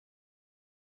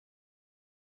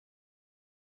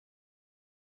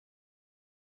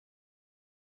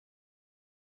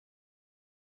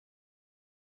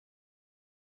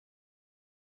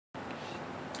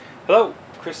Hello,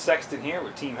 Chris Sexton here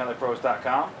with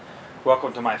TeamHeliPros.com.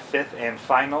 Welcome to my fifth and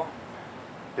final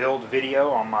build video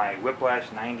on my Whiplash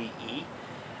 90E.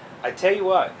 I tell you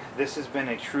what, this has been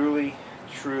a truly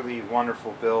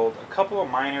wonderful build. A couple of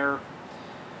minor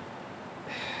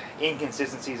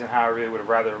inconsistencies in how I really would have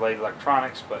rather laid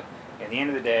electronics, but at the end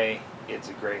of the day, it's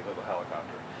a great little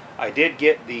helicopter. I did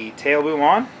get the tail boom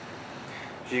on,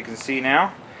 as you can see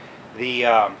now.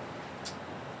 The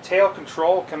tail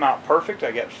control came out perfect.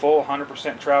 I got full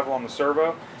 100% travel on the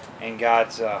servo and got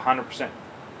 100%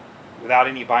 without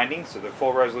any binding, so the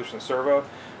full resolution of the servo.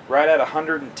 Right at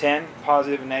 110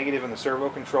 positive and negative in the servo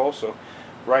control, so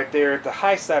right there at the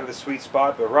high side of the sweet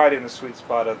spot, but right in the sweet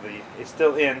spot of the, it's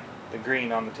still in the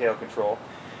green on the tail control.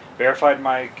 Verified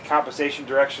my compensation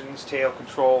directions, tail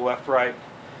control, left, right,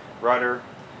 rudder.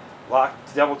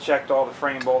 Double checked all the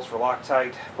frame bolts for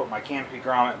Loctite. Put my canopy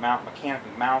grommet mount, my canopy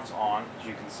mounts on, as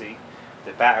you can see.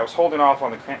 The back, I was holding off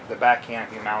on the back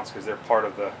canopy mounts because they're part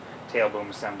of the tail boom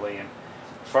assembly, and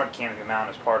the front canopy mount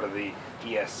is part of the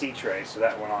ESC tray, so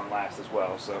that went on last as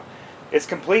well. So it's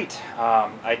complete.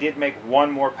 I did make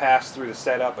one more pass through the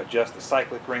setup, adjust the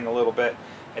cyclic ring a little bit.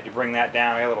 Had to bring that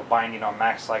down. I got a little binding on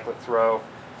max cyclic throw.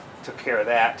 Took care of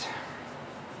that.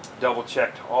 Double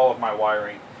checked all of my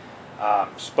wiring.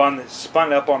 Spun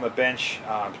it up on the bench,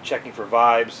 checking for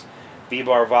vibes.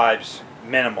 V-bar vibes,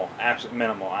 minimal, absolute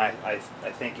minimal. I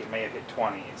think it may have hit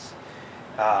 20.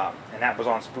 And that was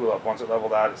on spool up. Once it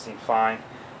leveled out, it seemed fine.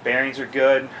 Bearings are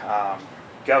good.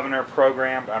 Governor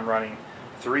programmed. I'm running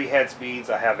 3 head speeds.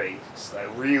 I have a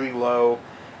really low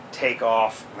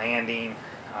takeoff, landing,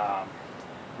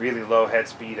 really low head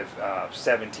speed of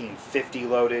 1750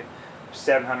 loaded.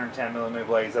 710 millimeter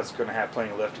blades. That's going to have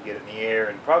plenty of lift to get it in the air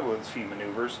and probably a few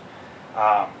maneuvers.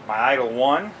 My idle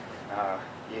 1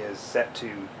 is set to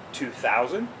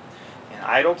 2000, and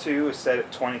idle 2 is set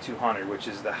at 2200, which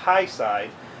is the high side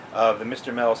of the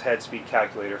Mr. Mel's head speed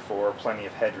calculator for plenty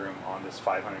of headroom on this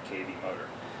 500 kV motor.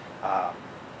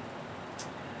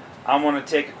 I'm going to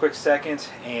take a quick second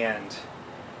and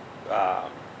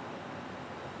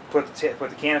put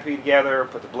the canopy together,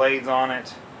 put the blades on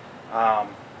it.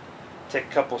 Take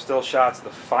a couple still shots of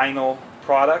the final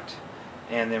product,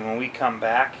 and then when we come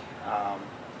back,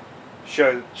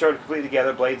 show it completely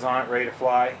together, blades on it, ready to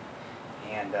fly,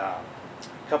 and a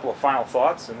couple of final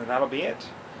thoughts, and then that'll be it.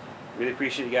 Really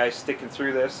appreciate you guys sticking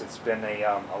through this. It's been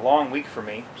a long week for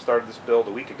me. Started this build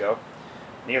a week ago,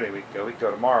 nearly a week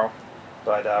ago tomorrow,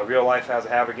 but real life has a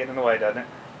habit of getting in the way, doesn't it?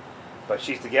 But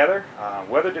she's together.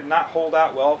 Weather did not hold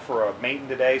out well for a maiden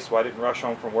today, so I didn't rush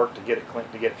home from work to get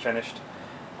it finished.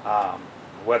 The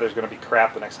weather's going to be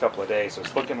crap the next couple of days, so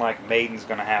it's looking like Maiden's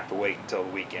going to have to wait until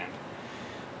the weekend.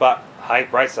 But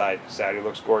bright side, Saturday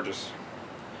looks gorgeous.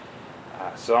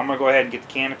 So I'm going to go ahead and get the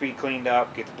canopy cleaned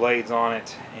up, get the blades on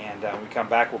it, and when we come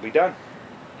back, we'll be done.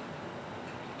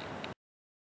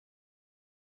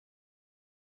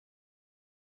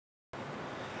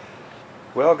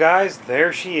 Well, guys,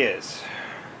 there she is.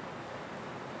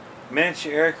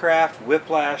 Miniature Aircraft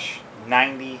Whiplash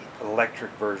 90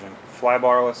 electric version.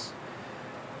 Flybarless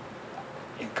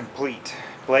and complete.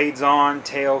 Blades on,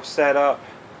 tail set up,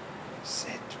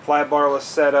 flybarless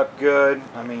setup good.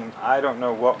 I mean, I don't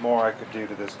know what more I could do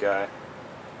to this guy.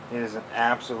 It is an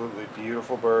absolutely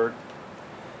beautiful bird.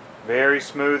 Very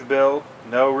smooth build,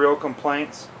 no real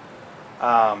complaints.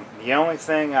 The only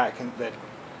thing that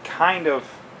kind of,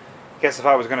 I guess if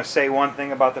I was going to say one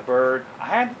thing about the bird, I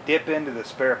had to dip into the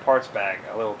spare parts bag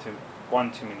a little too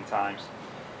many times.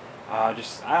 I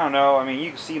don't know, I mean,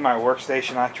 you can see my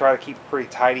workstation. I try to keep a pretty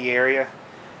tidy area.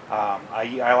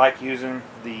 I like using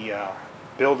the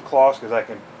build cloths because I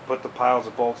can put the piles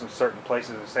of bolts in certain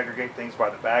places and segregate things by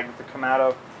the bag that they come out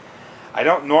of. I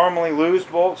don't normally lose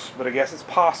bolts, but I guess it's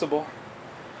possible.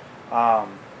 But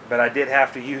I did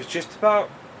have to use just about,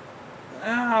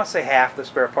 I'll say half the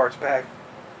spare parts bag.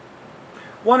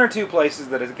 1 or 2 places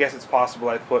that I guess it's possible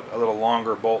I put a little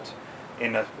longer bolt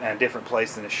in a different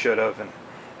place than it should have, and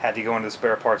had to go into the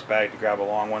spare parts bag to grab a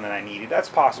long one that I needed. That's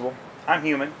possible. I'm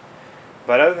human.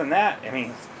 But other than that, I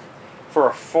mean, for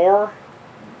a 4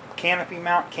 canopy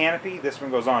mount canopy, this one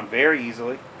goes on very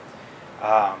easily.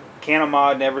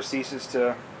 Canomod never ceases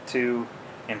to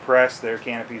impress. Their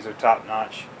canopies are top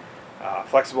notch.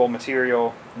 Flexible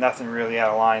material, nothing really out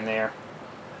of line there.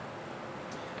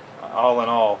 All in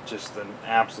all, just an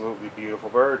absolutely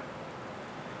beautiful bird.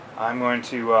 I'm going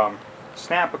to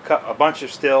snap a bunch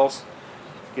of stills,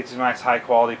 get some nice high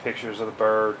quality pictures of the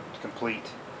bird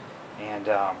complete, and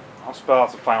I'll spell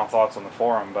out some final thoughts on the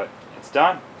forum, but it's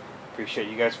done. Appreciate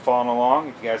you guys following along.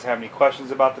 If you guys have any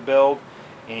questions about the build,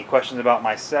 any questions about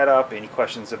my setup, any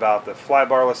questions about the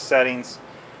flybarless settings,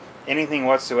 anything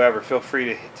whatsoever, feel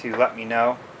free to let me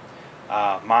know.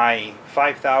 My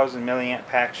 5,000 milliamp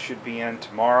packs should be in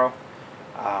tomorrow.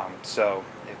 So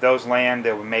if those land,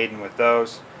 they'll be maiden with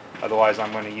those. Otherwise,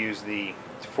 I'm going to use the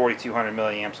 4,200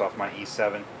 milliamps off my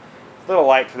E7. It's a little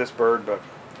light for this bird, but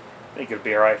I think it'll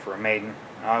be alright for a maiden.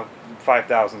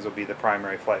 5,000s will be the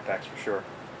primary flight packs for sure.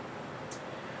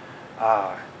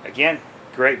 Again,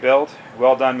 great build.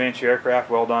 Well done, Miniature Aircraft.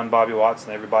 Well done, Bobby Watts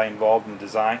and everybody involved in the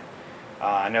design.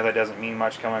 I know that doesn't mean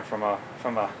much coming from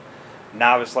a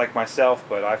novice like myself,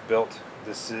 but I've built.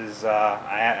 This is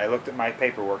I looked at my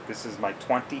paperwork. This is my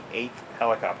 28th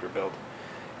helicopter build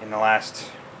in the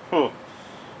last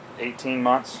 18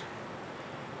 months.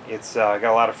 It's got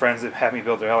a lot of friends that have me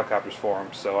build their helicopters for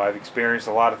them, so I've experienced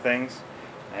a lot of things,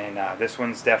 and this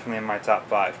one's definitely in my top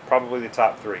 5, probably the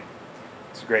top 3.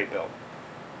 It's a great build.